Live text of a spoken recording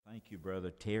Thank you,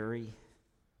 Brother Terry.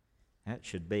 That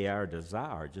should be our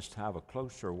desire, just to have a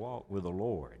closer walk with the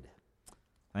Lord.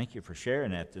 Thank you for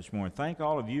sharing that this morning. Thank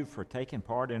all of you for taking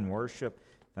part in worship.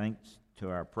 Thanks to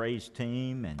our praise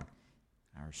team and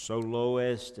our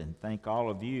soloist, and thank all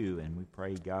of you. And we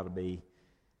pray God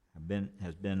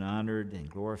has been honored and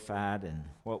glorified in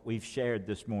what we've shared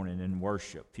this morning in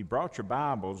worship. If you brought your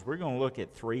Bibles, we're going to look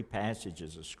at three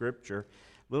passages of Scripture.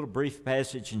 A little brief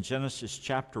passage in Genesis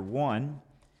chapter 1.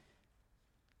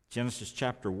 Genesis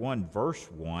chapter 1,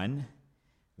 verse 1,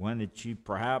 one that you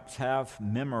perhaps have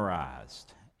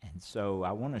memorized. And so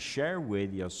I want to share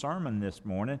with you a sermon this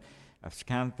morning. That's the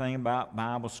kind of thing about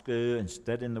Bible school and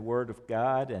studying the Word of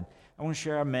God. And I want to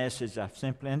share a message I've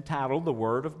simply entitled The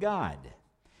Word of God.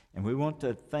 And we want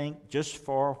to think just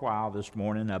for a while this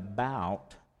morning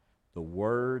about the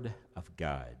Word of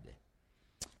God.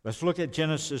 Let's look at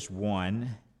Genesis 1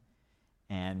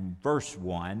 and verse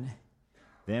 1.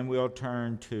 Then we'll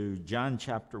turn to John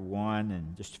chapter 1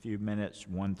 in just a few minutes,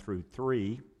 1 through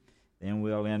 3. Then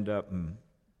we'll end up in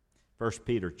 1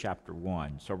 Peter chapter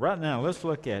 1. So right now, let's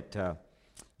look at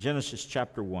Genesis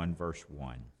chapter 1, verse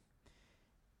 1.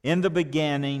 In the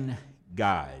beginning,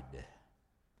 God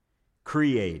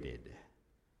created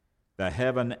the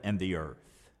heaven and the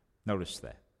earth. Notice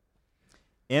that.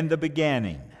 In the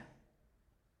beginning,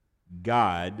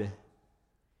 God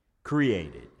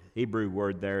created. Hebrew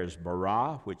word there is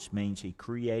bara, which means he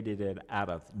created it out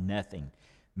of nothing.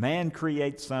 Man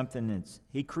creates something,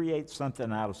 he creates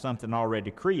something out of something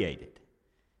already created.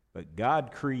 But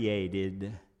God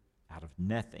created out of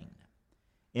nothing.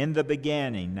 In the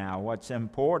beginning. Now, what's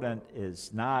important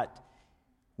is not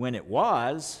when it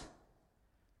was,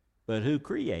 but who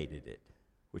created it,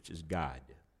 which is God.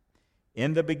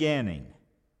 In the beginning,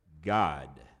 God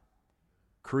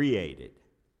created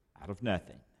out of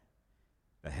nothing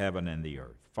the heaven and the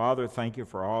earth. Father, thank you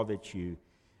for all that you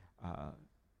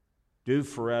do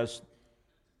for us,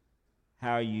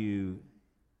 how you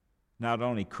not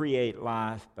only create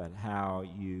life, but how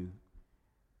you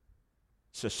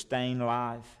sustain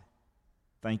life.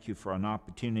 Thank you for an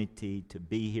opportunity to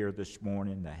be here this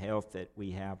morning, the health that we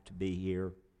have to be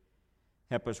here.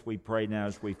 Help us, we pray now,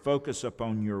 as we focus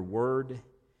upon your word.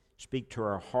 Speak to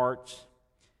our hearts.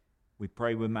 We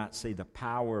pray we might see the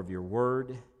power of your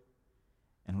word.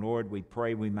 And Lord, we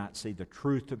pray we might see the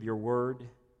truth of your word.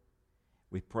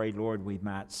 We pray, Lord, we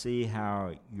might see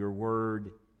how your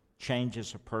word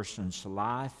changes a person's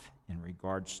life in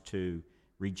regards to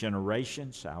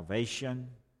regeneration, salvation,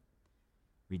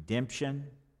 redemption.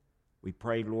 We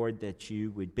pray, Lord, that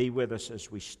you would be with us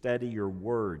as we study your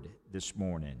word this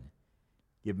morning.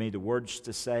 Give me the words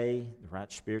to say, the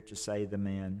right spirit to say them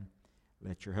in.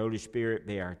 Let your Holy Spirit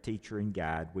be our teacher and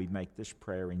guide. We make this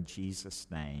prayer in Jesus'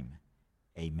 name.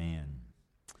 Amen.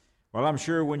 Well, I'm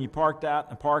sure when you parked out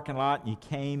in the parking lot and you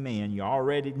came in, you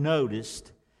already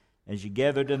noticed as you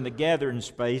gathered in the gathering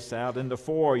space out in the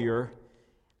foyer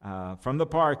from the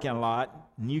parking lot,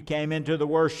 and you came into the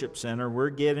worship center, we're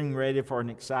getting ready for an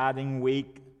exciting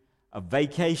week of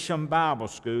Vacation Bible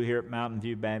School here at Mountain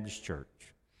View Baptist Church.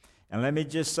 And let me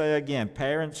just say again,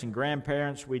 parents and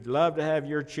grandparents, we'd love to have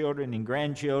your children and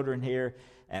grandchildren here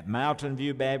at Mountain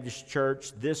View Baptist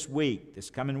Church this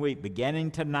coming week,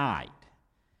 beginning tonight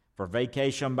for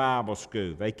Vacation Bible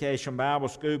School. Vacation Bible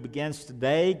School begins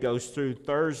today, goes through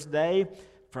Thursday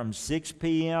from 6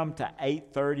 p.m. to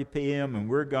 8:30 p.m., and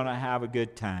we're going to have a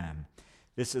good time.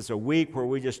 This is a week where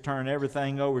we just turn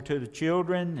everything over to the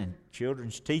children and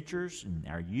children's teachers and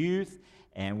our youth,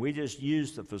 and we just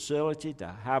use the facility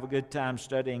to have a good time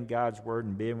studying God's Word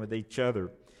and being with each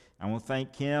other. I want to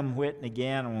thank Kim Whitten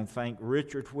again. I want to thank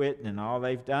Richard Whitten and all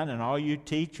they've done, and all you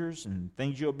teachers and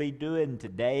things you'll be doing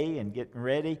today and getting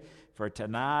ready for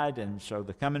tonight. And so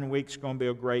the coming week's going to be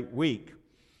a great week.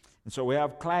 And so we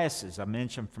have classes, I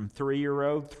mentioned, from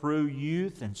 3-year-old through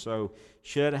youth, and so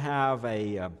should have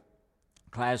a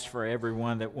class for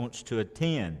everyone that wants to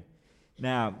attend.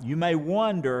 Now, you may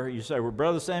wonder, you say, well,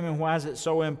 Brother Samuel, why is it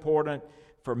so important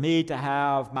for me to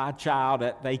have my child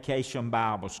at Vacation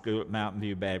Bible School at Mountain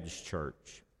View Baptist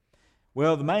Church?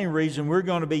 Well, the main reason, we're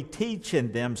going to be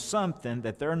teaching them something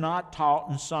that they're not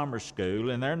taught in summer school,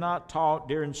 and they're not taught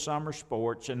during summer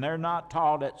sports, and they're not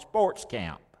taught at sports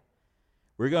camp.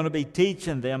 We're going to be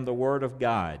teaching them the Word of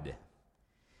God.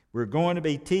 We're going to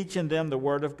be teaching them the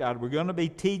Word of God. We're going to be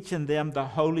teaching them the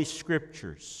Holy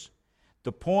Scriptures.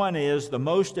 The point is, the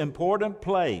most important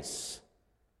place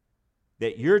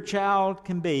that your child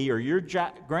can be, or your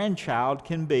grandchild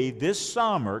can be this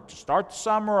summer, to start the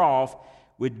summer off,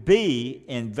 would be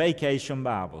in Vacation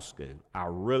Bible School. I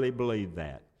really believe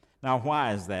that. Now,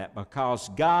 why is that? Because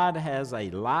God has a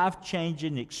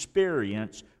life-changing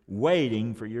experience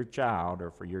waiting for your child or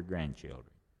for your grandchildren.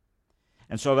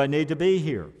 And so they need to be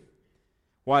here.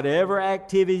 Whatever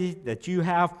activity that you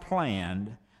have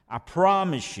planned, I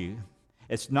promise you,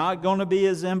 it's not going to be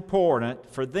as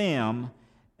important for them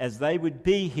as they would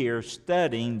be here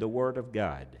studying the Word of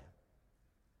God.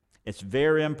 It's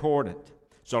very important.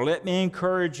 So let me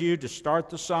encourage you to start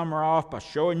the summer off by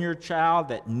showing your child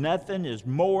that nothing is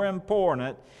more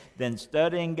important than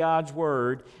studying God's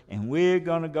Word, and we're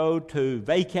going to go to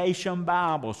Vacation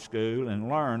Bible School and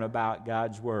learn about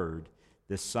God's Word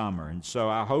this summer. And so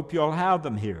I hope you'll have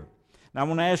them here. Now I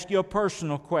want to ask you a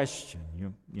personal question.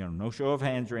 No show of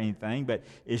hands or anything, but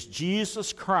is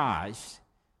Jesus Christ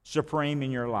supreme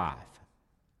in your life?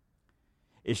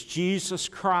 Is Jesus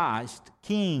Christ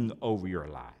king over your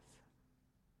life?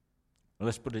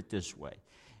 Let's put it this way.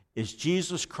 Is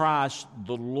Jesus Christ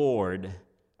the Lord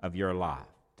of your life?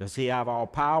 Does He have all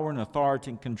power and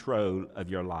authority and control of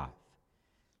your life?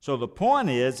 So the point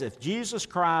is, if Jesus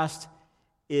Christ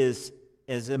is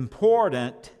as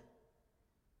important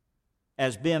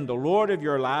as being the Lord of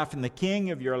your life and the King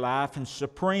of your life and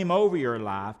supreme over your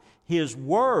life, His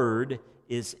Word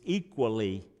is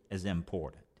equally as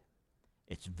important.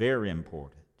 It's very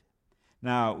important.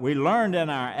 Now, we learned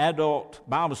in our adult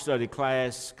Bible study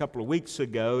class a couple of weeks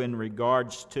ago in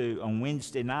regards to, on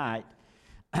Wednesday night,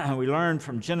 we learned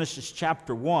from Genesis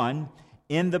chapter 1,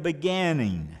 in the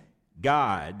beginning,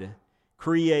 God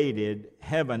created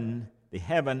the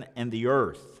heaven and the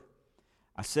earth.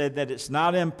 I said that it's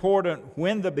not important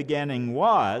when the beginning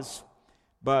was,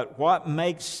 but what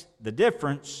makes the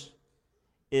difference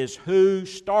is who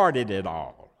started it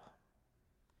all.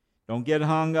 Don't get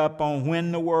hung up on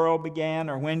when the world began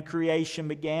or when creation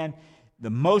began. The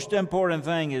most important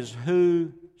thing is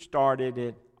who started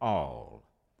it all,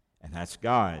 and that's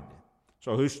God.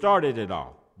 So who started it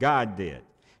all? God did.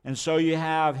 And so you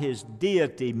have His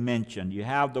deity mentioned. You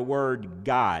have the word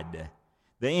God,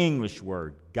 the English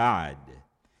word, God.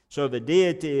 So the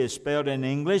deity is spelled in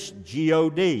English,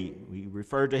 G-O-D. We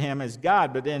refer to Him as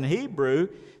God, but in Hebrew,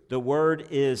 the word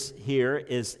is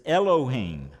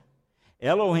Elohim.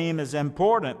 Elohim is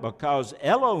important because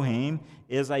Elohim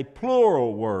is a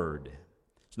plural word.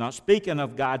 It's not speaking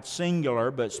of God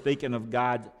singular, but speaking of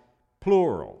God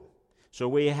plural. So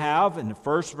we have in the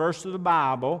first verse of the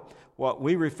Bible what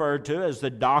we refer to as the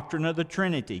doctrine of the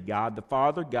Trinity, God the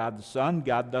Father, God the Son,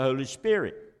 God the Holy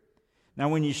Spirit. Now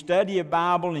when you study a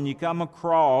Bible and you come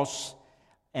across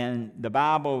and the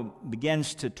Bible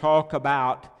begins to talk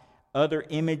about other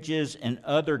images and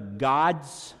other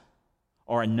gods,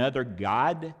 or another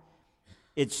God,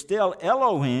 it's still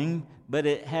Elohim, but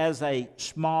it has a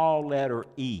small letter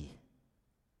E,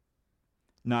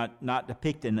 not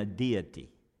depicting a deity.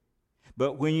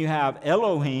 But when you have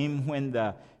Elohim, when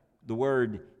the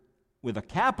word with a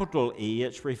capital E,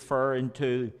 it's referring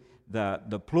to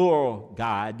the plural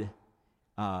God,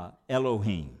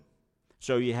 Elohim.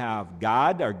 So you have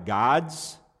God or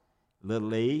gods,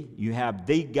 little e. You have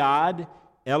the God,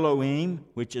 Elohim,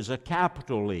 which is a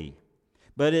capital E.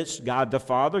 But it's God the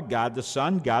Father, God the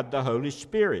Son, God the Holy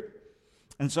Spirit.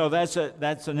 And so that's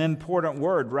an important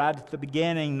word right at the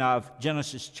beginning of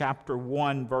Genesis chapter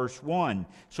 1, verse 1.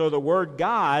 So the word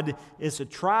God is a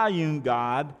triune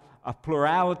God, a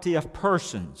plurality of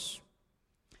persons.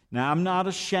 Now, I'm not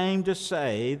ashamed to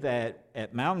say that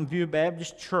at Mountain View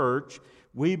Baptist Church,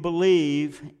 we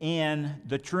believe in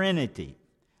the Trinity.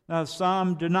 Now,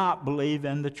 some do not believe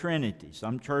in the Trinity.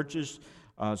 Some churches,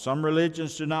 some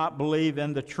religions do not believe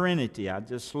in the Trinity. I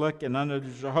just look and under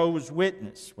the Jehovah's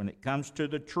Witness, when it comes to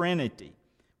the Trinity,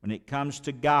 when it comes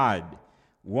to God,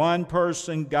 one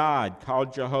person God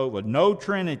called Jehovah, no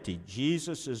Trinity.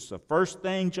 Jesus is the first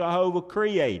thing Jehovah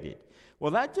created.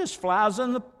 Well, that just flies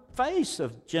in the face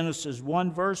of Genesis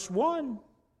 1, verse 1.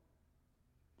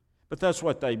 But that's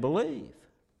what they believe.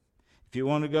 If you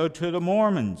want to go to the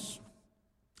Mormons,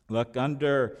 look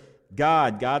under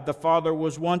God. God the Father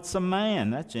was once a man.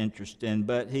 That's interesting.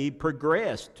 But He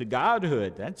progressed to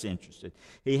godhood. That's interesting.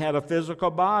 He had a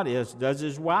physical body, as does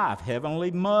His wife,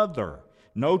 Heavenly Mother.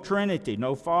 No Trinity,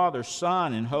 no Father,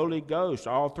 Son, and Holy Ghost.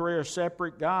 All three are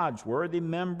separate gods. Worthy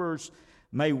members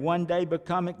may one day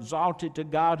become exalted to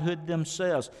godhood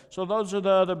themselves. So those are the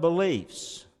other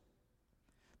beliefs.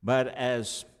 But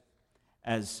as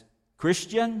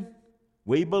Christian,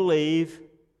 we believe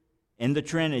in the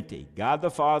Trinity. God the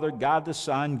Father, God the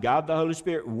Son, God the Holy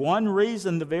Spirit. One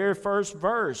reason, the very first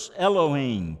verse,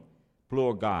 Elohim,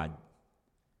 plural God.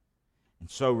 And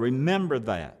so remember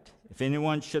that, if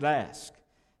anyone should ask.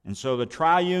 And so the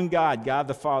triune God, God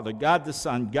the Father, God the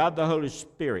Son, God the Holy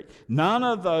Spirit, none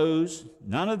of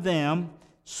them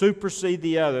supersede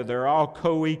the other. They're all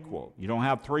co-equal. You don't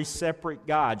have three separate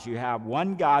gods. You have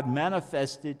one God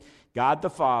manifested, God the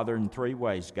Father, in three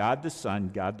ways: God the Son,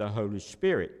 God the Holy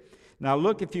Spirit. Now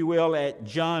look, if you will, at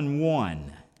John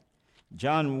 1.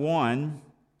 John 1,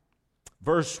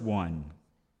 verse 1.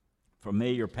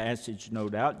 Familiar passage, no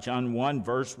doubt. John 1,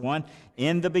 verse 1.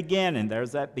 In the beginning,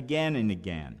 there's that beginning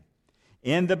again.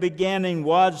 In the beginning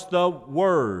was the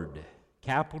Word,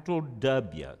 capital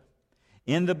W.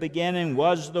 In the beginning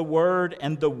was the Word,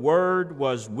 and the Word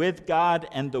was with God,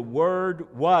 and the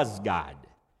Word was God.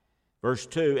 Verse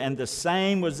 2, and the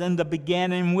same was in the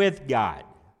beginning with God.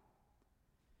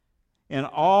 And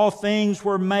all things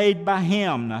were made by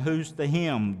Him. Now who's the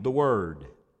Him? The Word.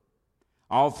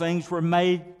 All things were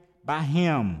made by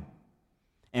Him.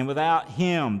 And without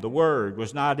Him, the Word,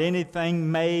 was not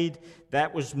anything made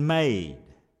that was made.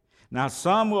 Now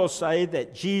some will say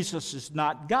that Jesus is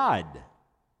not God.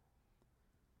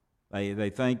 They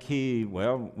think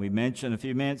we mentioned a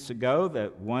few minutes ago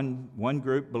that one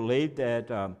group believed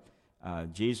that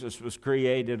Jesus was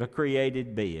a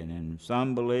created being, and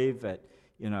some believe that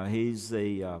he's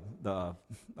a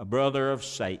brother of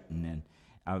Satan and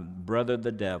a brother of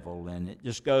the devil, and it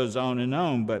just goes on and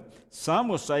on. But some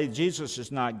will say Jesus is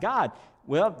not God.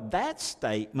 Well, that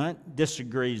statement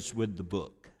disagrees with the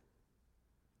book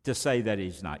to say that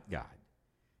He's not God.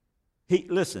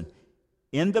 Listen.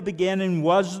 In the beginning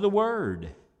was the Word,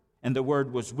 and the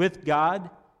Word was with God,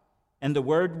 and the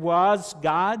Word was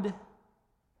God.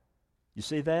 You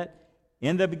see that?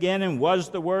 In the beginning was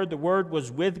the Word was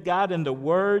with God, and the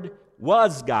Word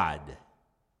was God.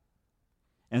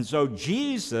 And so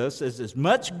Jesus is as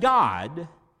much God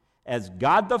as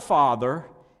God the Father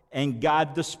and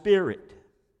God the Spirit.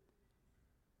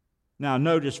 Now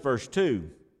notice verse 2.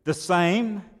 The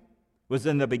same was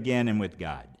in the beginning with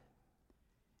God.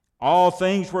 All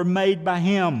things were made by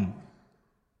Him,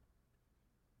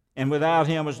 and without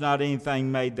Him was not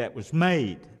anything made that was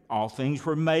made. All things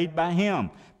were made by Him.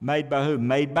 Made by who?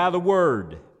 Made by the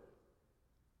Word.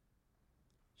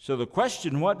 So the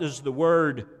question, what does the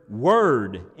word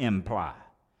word imply?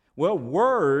 Well,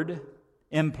 word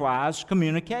implies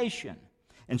communication.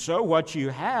 And so what you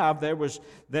have, there was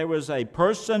a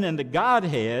person in the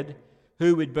Godhead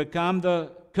who would become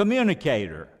the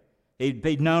communicator. He'd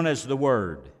be known as the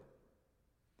Word.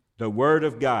 The Word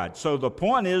of God. So the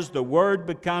point is, the Word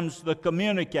becomes the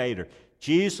communicator.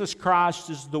 Jesus Christ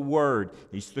is the Word.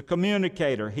 He's the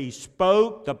communicator. He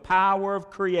spoke the power of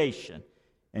creation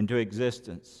into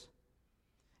existence.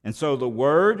 And so the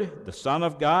Word, the Son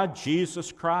of God,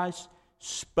 Jesus Christ,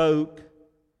 spoke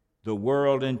the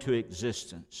world into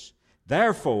existence.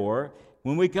 Therefore,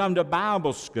 when we come to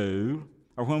Bible school,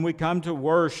 or when we come to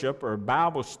worship or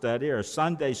Bible study or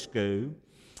Sunday school,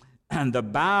 and the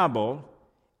Bible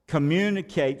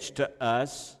communicates to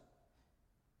us,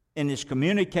 and is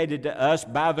communicated to us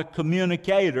by the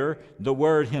communicator, the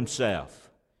Word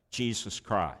Himself, Jesus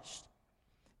Christ.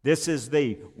 This is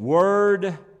the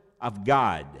Word of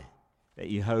God that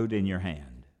you hold in your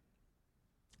hand.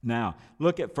 Now,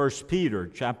 look at 1 Peter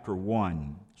chapter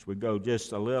 1, as we go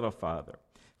just a little further.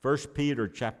 1 Peter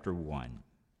chapter 1.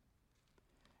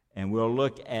 And we'll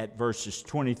look at verses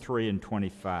 23 and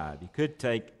 25. You could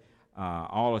take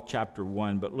all of chapter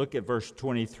 1, but look at verse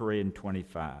 23 and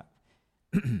 25.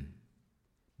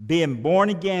 Being born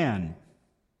again.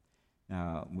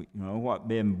 Now, you know what?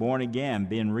 Being born again,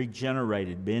 being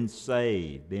regenerated, being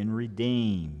saved, being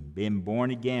redeemed, being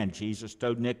born again. Jesus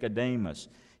told Nicodemus,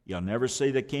 you'll never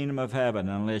see the kingdom of heaven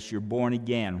unless you're born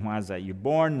again. Why is that? You're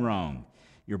born wrong.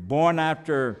 You're born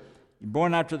after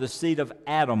the seed of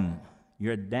Adam,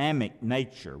 your Adamic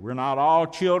nature. We're not all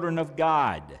children of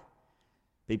God.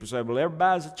 People say, well,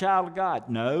 everybody's a child of God.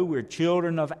 No, we're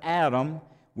children of Adam.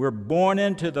 We're born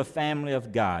into the family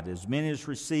of God. As many as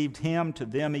received Him, to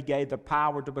them He gave the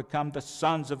power to become the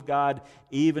sons of God,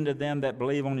 even to them that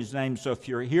believe on His name. So if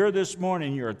you're here this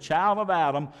morning, you're a child of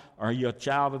Adam or you're a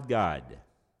child of God.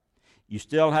 You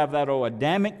still have that old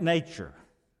Adamic nature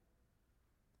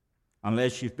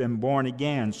unless you've been born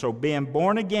again. So being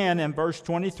born again in verse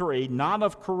 23, not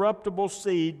of corruptible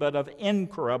seed, but of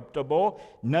incorruptible,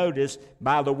 notice,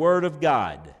 by the Word of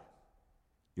God.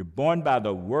 You're born by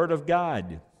the Word of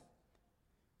God.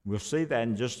 We'll see that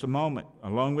in just a moment,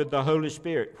 along with the Holy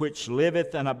Spirit, which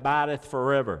liveth and abideth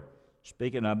forever.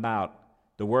 Speaking about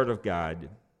the Word of God.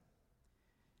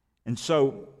 And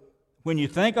so, when you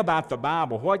think about the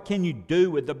Bible, what can you do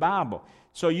with the Bible?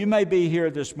 So you may be here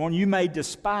this morning, you may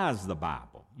despise the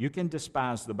Bible. You can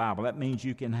despise the Bible. That means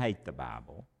you can hate the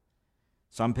Bible.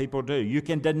 Some people do. You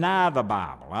can deny the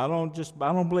Bible. I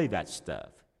don't believe that stuff.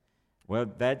 Well,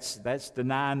 that's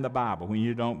denying the Bible when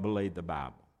you don't believe the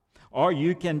Bible. Or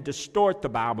you can distort the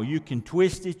Bible. You can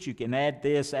twist it. You can add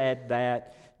this, add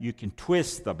that. You can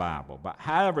twist the Bible. But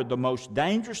however, the most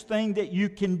dangerous thing that you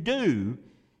can do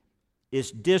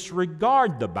is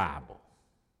disregard the Bible.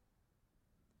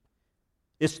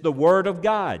 It's the Word of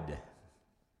God.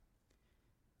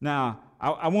 Now,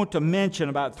 I want to mention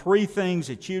about 3 things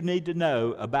that you need to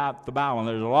know about the Bible. And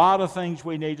there's a lot of things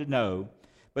we need to know,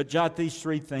 but jot these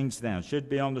 3 things down. It should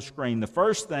be on the screen. The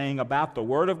first thing about the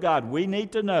Word of God, we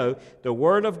need to know the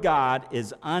Word of God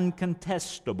is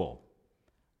uncontestable.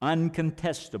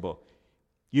 Uncontestable.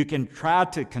 You can try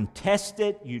to contest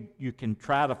it. You can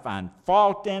try to find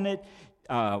fault in it.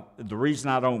 The reason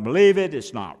I don't believe it,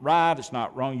 it's not right, it's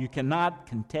not wrong. You cannot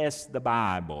contest the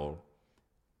Bible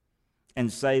and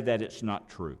say that it's not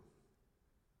true.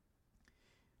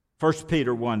 1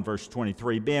 Peter 1, verse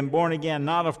 23, being born again,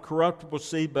 not of corruptible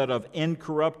seed, but of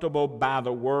incorruptible by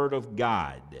the Word of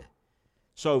God.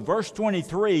 So verse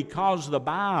 23 calls the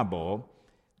Bible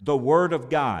the Word of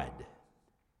God.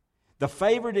 The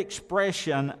favorite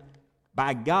expression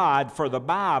by God for the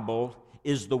Bible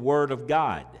is the Word of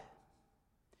God.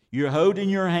 You hold in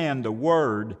your hand the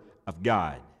Word of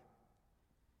God.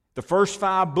 The first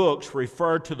 5 books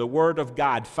refer to the Word of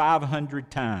God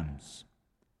 500 times.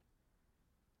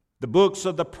 The books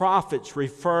of the prophets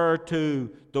refer to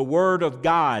the Word of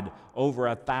God over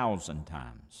 1,000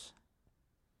 times.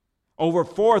 Over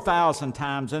 4,000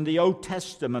 times in the Old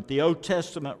Testament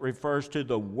refers to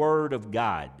the Word of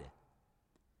God.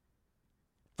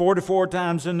 44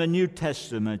 times in the New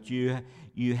Testament you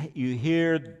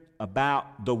hear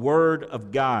about the Word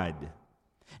of God.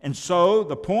 And so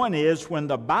the point is, when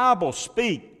the Bible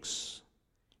speaks,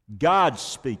 God's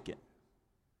speaking.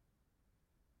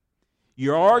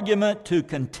 Your argument to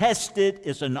contest it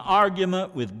is an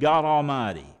argument with God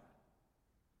Almighty.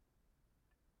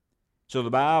 So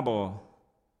the Bible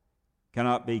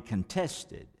cannot be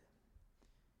contested,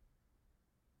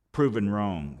 proven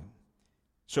wrong.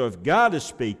 So if God is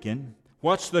speaking,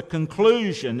 what's the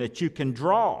conclusion that you can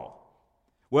draw?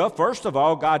 Well, first of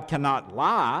all, God cannot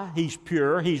lie. He's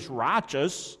pure. He's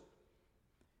righteous.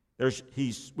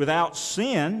 He's without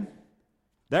sin.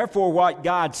 Therefore, what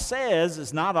God says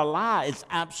is not a lie. It's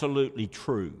absolutely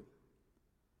true.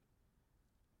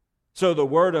 So the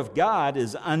Word of God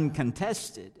is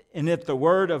uncontested. And if the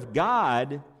Word of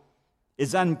God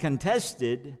is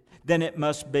uncontested, then it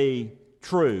must be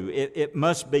true. It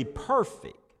must be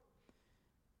perfect.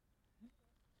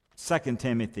 2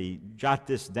 Timothy, jot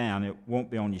this down, it won't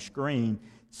be on your screen.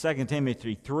 2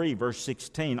 Timothy 3, verse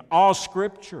 16, all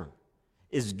Scripture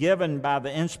is given by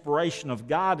the inspiration of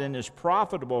God and is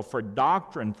profitable for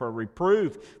doctrine, for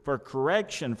reproof, for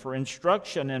correction, for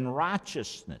instruction in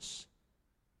righteousness.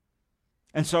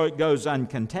 And so it goes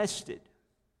uncontested.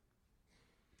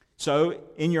 So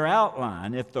in your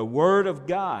outline, if the Word of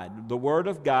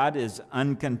God is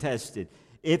uncontested.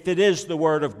 If it is the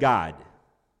Word of God,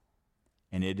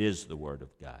 and it is the Word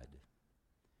of God.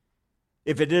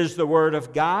 If it is the Word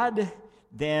of God,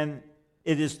 then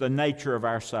it is the nature of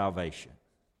our salvation.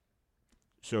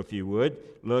 So if you would,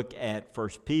 look at 1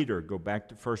 Peter. Go back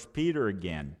to 1 Peter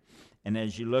again. And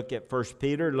as you look at 1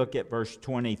 Peter, look at verse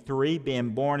 23,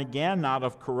 being born again, not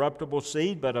of corruptible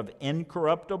seed, but of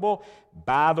incorruptible,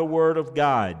 by the Word of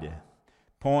God.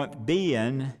 Point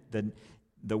being,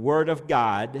 the Word of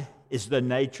God is the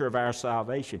nature of our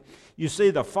salvation. You see,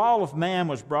 the fall of man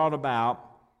was brought about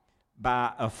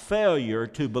by a failure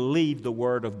to believe the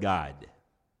Word of God.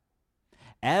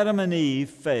 Adam and Eve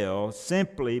fell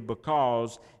simply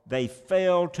because they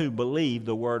failed to believe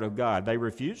the Word of God. They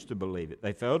refused to believe it.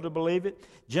 They failed to believe it.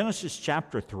 Genesis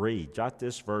chapter 3, jot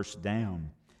this verse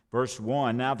down. Verse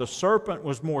 1, now the serpent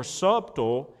was more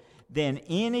subtle than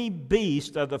any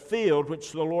beast of the field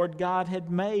which the Lord God had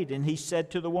made. And he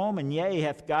said to the woman, yea,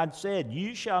 hath God said,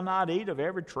 you shall not eat of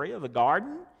every tree of the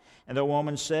garden? And the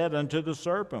woman said unto the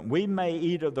serpent, we may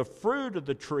eat of the fruit of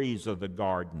the trees of the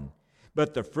garden.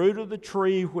 But the fruit of the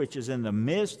tree which is in the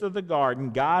midst of the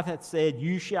garden, God hath said,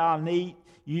 you shall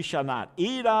not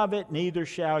eat of it, neither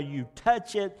shall you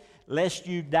touch it, lest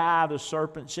you die. The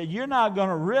serpent said, you're not going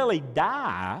to really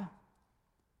die.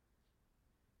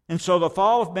 And so the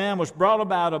fall of man was brought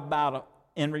about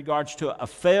in regards to a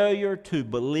failure to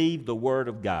believe the Word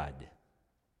of God.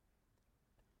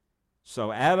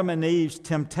 So Adam and Eve's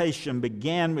temptation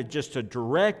began with just a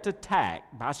direct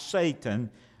attack by Satan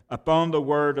upon the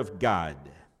Word of God.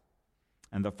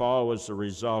 And the fall was the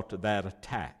result of that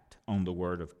attack on the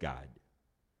Word of God.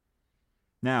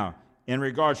 Now, in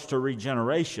regards to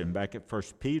regeneration, back at 1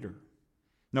 Peter,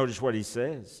 Notice what he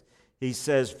says. He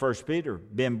says, 1 Peter,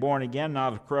 been born again,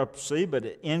 not of corruptible seed, but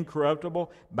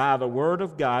incorruptible, by the word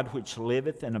of God, which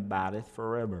liveth and abideth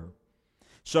forever.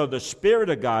 So the Spirit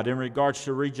of God, in regards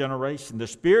to regeneration, the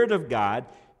Spirit of God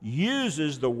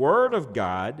uses the Word of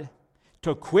God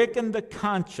to quicken the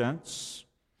conscience,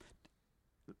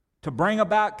 to bring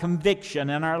about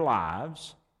conviction in our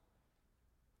lives.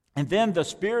 And then the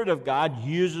Spirit of God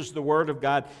uses the Word of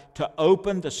God to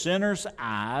open the sinner's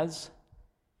eyes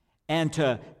and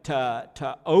to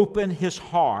open his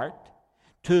heart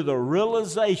to the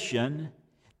realization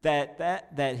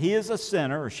that he is a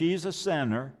sinner or she's a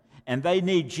sinner, and they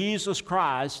need Jesus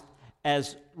Christ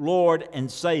as Lord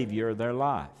and Savior of their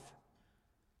life.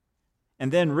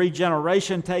 And then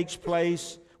regeneration takes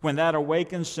place when that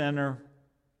awakened sinner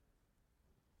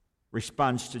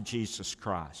responds to Jesus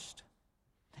Christ.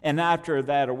 And after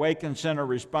that awakened sinner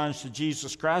responds to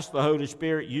Jesus Christ, the Holy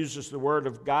Spirit uses the Word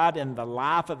of God in the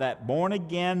life of that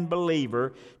born-again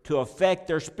believer to affect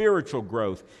their spiritual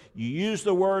growth. You use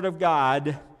the Word of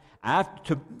God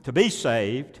to be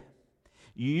saved.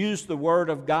 You use the Word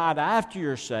of God after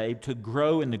you're saved to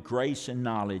grow in the grace and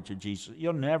knowledge of Jesus.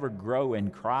 You'll never grow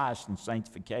in Christ and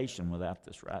sanctification without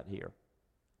this right here.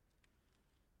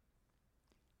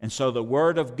 And so the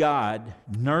Word of God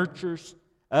nurtures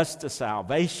us to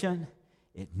salvation.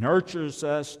 It nurtures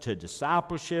us to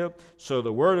discipleship. So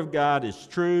the Word of God is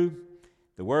true.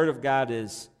 The Word of God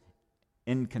is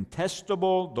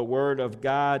incontestable. The Word of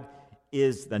God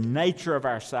is the nature of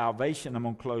our salvation. I'm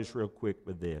going to close real quick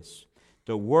with this.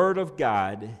 The Word of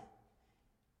God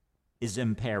is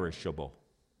imperishable.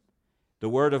 The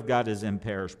Word of God is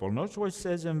imperishable. Notice what it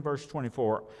says in verse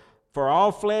 24. For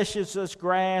all flesh is as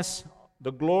grass,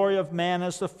 the glory of man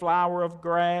is the flower of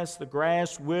grass. The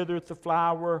grass withereth, the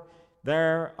flower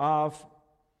thereof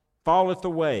falleth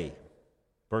away.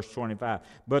 Verse 25.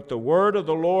 But the word of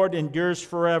the Lord endures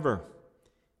forever.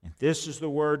 And this is the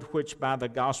word which by the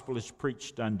gospel is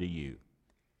preached unto you.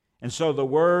 And so the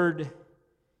word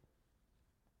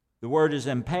is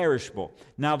imperishable.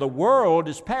 Now the world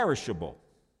is perishable.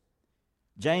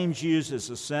 James uses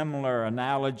a similar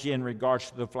analogy in regards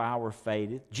to the flower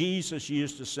fadeth. Jesus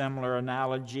used a similar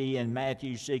analogy in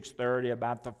Matthew 6:30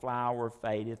 about the flower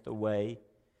fadeth away.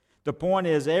 The point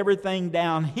is, everything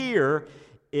down here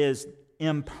is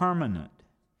impermanent.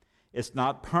 It's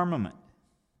not permanent.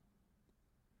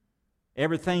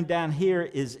 Everything down here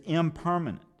is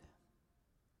impermanent.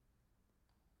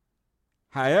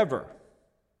 However,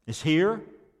 it's here,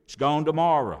 it's gone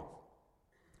tomorrow.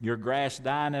 Your grass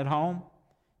dying at home?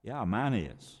 Yeah, mine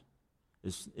is.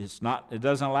 It's not. It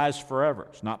doesn't last forever.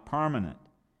 It's not permanent.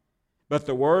 But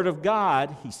the Word of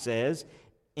God, he says,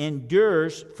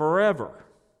 endures forever.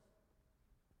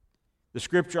 The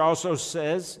Scripture also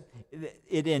says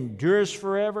it endures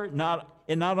forever. It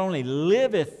not only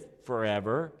liveth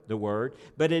forever, the Word,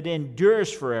 but it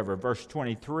endures forever. Verse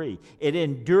 23. It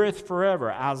endureth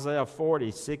forever. Isaiah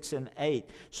 40:6 and 8.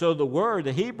 So the word,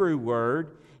 the Hebrew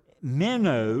word,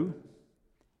 meno,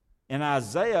 in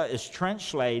Isaiah is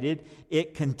translated,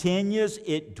 it continues,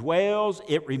 it dwells,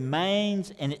 it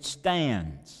remains, and it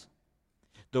stands.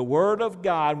 The Word of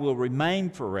God will remain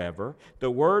forever.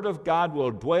 The Word of God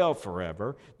will dwell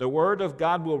forever. The Word of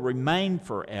God will remain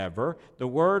forever. The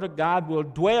Word of God will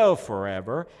dwell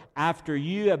forever. After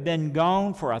you have been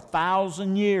gone for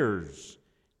 1,000 years,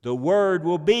 the Word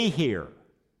will be here.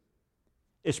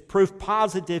 It's proof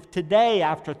positive today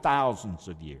after thousands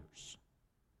of years.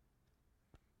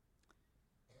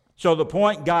 So the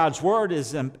point, God's Word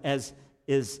is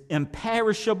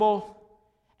imperishable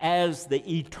as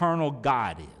the eternal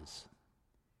God is.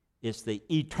 It's the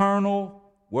eternal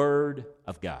Word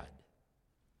of God.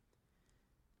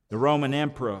 The Roman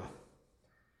Emperor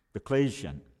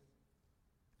Diocletian,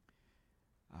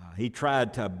 he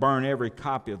tried to burn every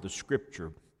copy of the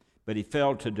Scripture, but he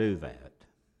failed to do that.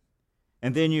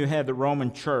 And then you had the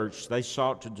Roman Church. They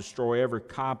sought to destroy every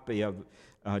copy of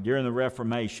during the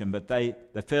Reformation, but they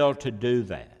failed to do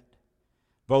that.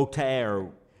 Voltaire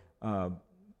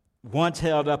once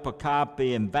held up a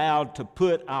copy and vowed to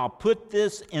I'll put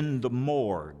this in the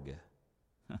morgue.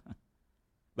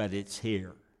 But it's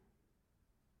here.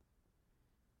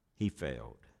 He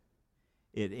failed.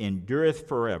 It endureth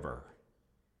forever.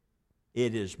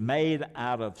 It is made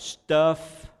out of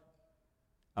stuff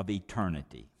of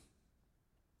eternity.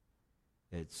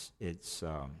 It's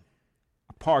a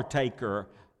partaker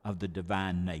of the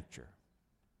divine nature.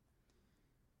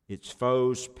 Its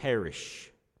foes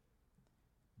perish,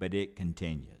 but it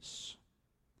continues.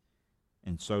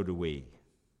 And so do we.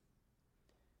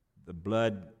 The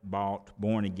blood-bought,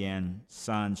 born-again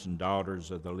sons and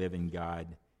daughters of the living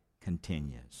God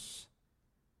continues.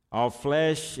 All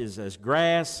flesh is as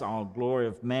grass, all glory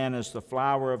of man is the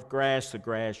flower of grass. The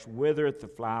grass withereth, the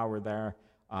flower there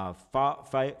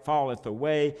falleth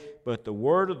away, but the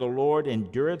word of the Lord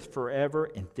endureth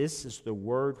forever. And this is the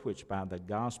word which by the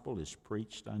gospel is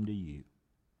preached unto you.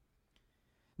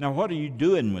 Now, what are you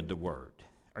doing with the word?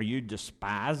 Are you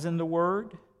despising the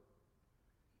word?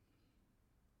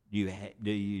 Do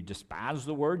you despise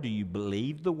the word? Do you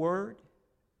believe the word?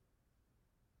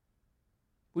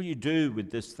 What do you do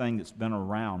with this thing that's been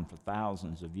around for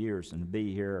thousands of years and to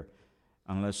be here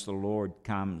unless the Lord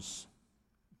comes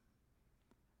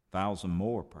 1,000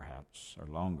 more perhaps, or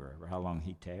longer, or how long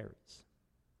he tarries?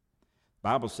 The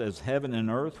Bible says heaven and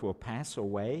earth will pass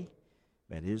away,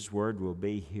 but his word will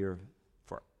be here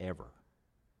forever.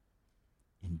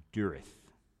 Endureth.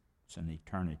 It's an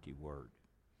eternity word.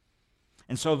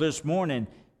 And so this morning,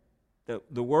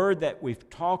 the word that we've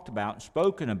talked about and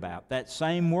spoken about, that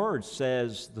same word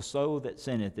says, the soul that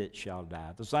sinneth, it shall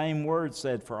die. The same word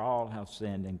said, for all have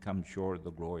sinned and come short of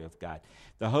the glory of God.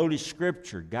 The Holy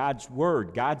Scripture, God's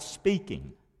word, God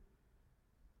speaking,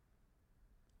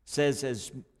 says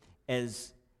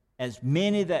as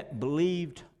many that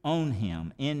believed on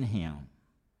him, in him,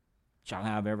 shall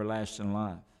have everlasting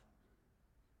life.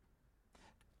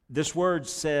 This word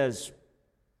says,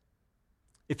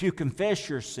 if you confess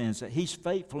your sins, that he's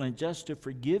faithful and just to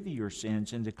forgive you your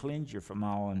sins and to cleanse you from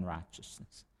all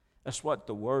unrighteousness. That's what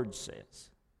the word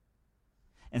says.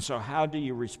 And so how do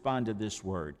you respond to this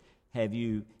word? Have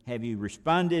you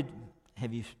responded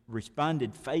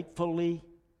faithfully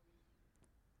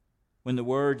when the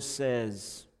word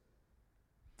says,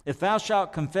 if thou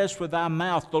shalt confess with thy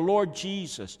mouth the Lord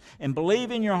Jesus and believe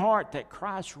in your heart that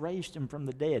Christ raised him from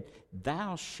the dead,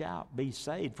 thou shalt be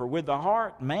saved. For with the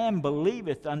heart man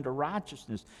believeth unto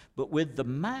righteousness, but with the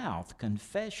mouth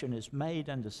confession is made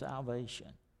unto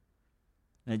salvation.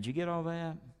 Now, did you get all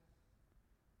that?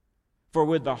 For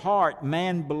with the heart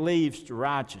man believes to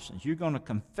righteousness. You're going to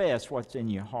confess what's in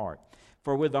your heart.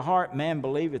 For with the heart man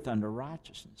believeth unto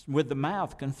righteousness. With the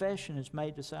mouth confession is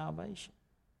made to salvation.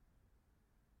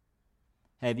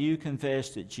 Have you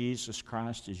confessed that Jesus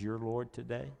Christ is your Lord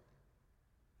today?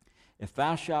 If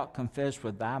thou shalt confess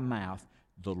with thy mouth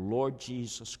the Lord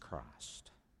Jesus Christ.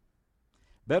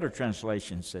 Better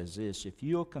translation says this, if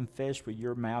you'll confess with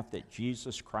your mouth that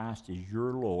Jesus Christ is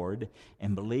your Lord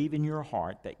and believe in your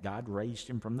heart that God raised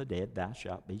him from the dead, thou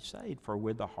shalt be saved. For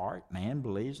with the heart man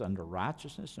believes unto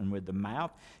righteousness, and with the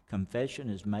mouth confession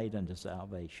is made unto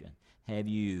salvation. Have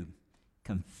you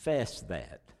confessed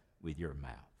that with your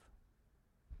mouth?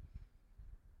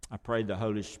 I pray the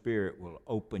Holy Spirit will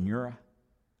open your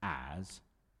eyes.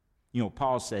 You know,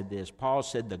 Paul said this. Paul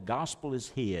said the gospel is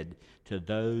hid to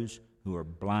those who are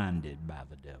blinded by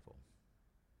the devil.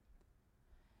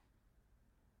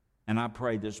 And I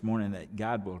pray this morning that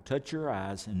God will touch your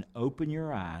eyes and open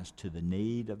your eyes to the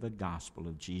need of the gospel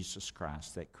of Jesus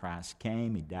Christ, that Christ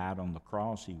came, he died on the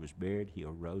cross, he was buried, he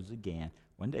arose again.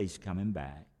 One day he's coming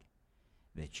back.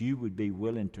 That you would be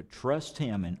willing to trust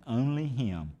him and only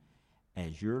him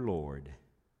as your Lord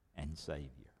and Savior.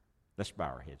 Let's bow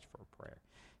our heads for a prayer.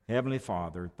 Heavenly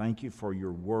Father, thank you for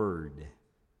your word.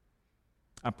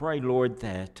 I pray, Lord,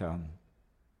 that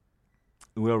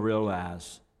we'll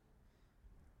realize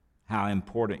how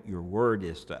important your word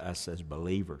is to us as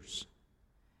believers.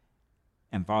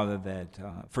 And Father, that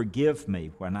forgive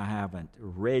me when I haven't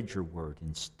read your word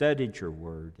and studied your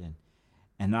word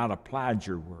and not applied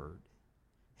your word.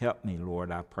 Help me,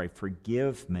 Lord, I pray.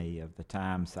 Forgive me of the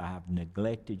times I have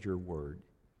neglected your word.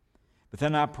 But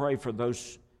then I pray for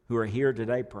those who are here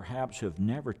today, perhaps who have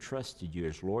never trusted you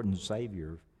as Lord and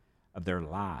Savior of their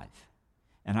life.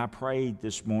 And I pray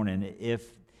this morning,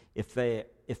 if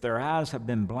their eyes have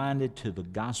been blinded to the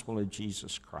gospel of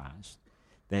Jesus Christ,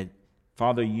 that,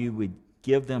 Father, you would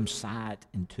give them sight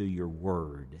into your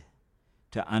word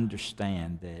to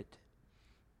understand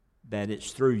that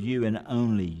it's through you and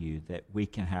only you that we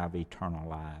can have eternal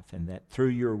life, and that through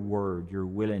your word you're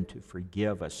willing to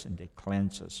forgive us and to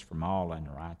cleanse us from all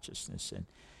unrighteousness.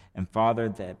 And Father,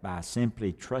 that by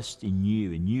simply trusting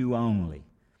you and you only,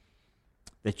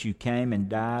 that you came and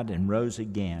died and rose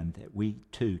again, that we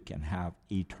too can have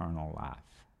eternal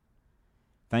life.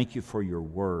 Thank you for your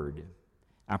word.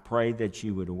 I pray that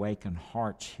you would awaken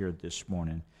hearts here this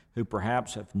morning who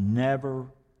perhaps have never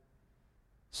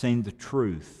seen the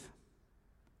truth,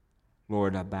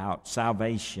 Lord, about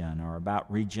salvation or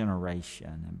about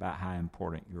regeneration, about how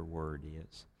important your word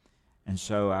is. And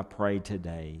so I pray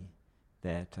today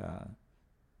that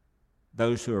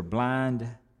those who are blind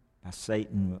by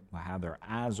Satan will have their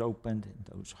eyes opened,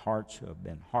 and those hearts who have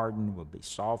been hardened will be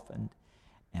softened,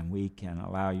 and we can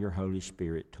allow your Holy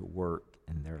Spirit to work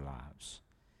in their lives.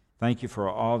 Thank you for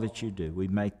all that you do. We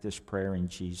make this prayer in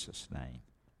Jesus' name.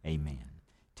 Amen.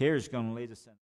 Terry's going to lead us in.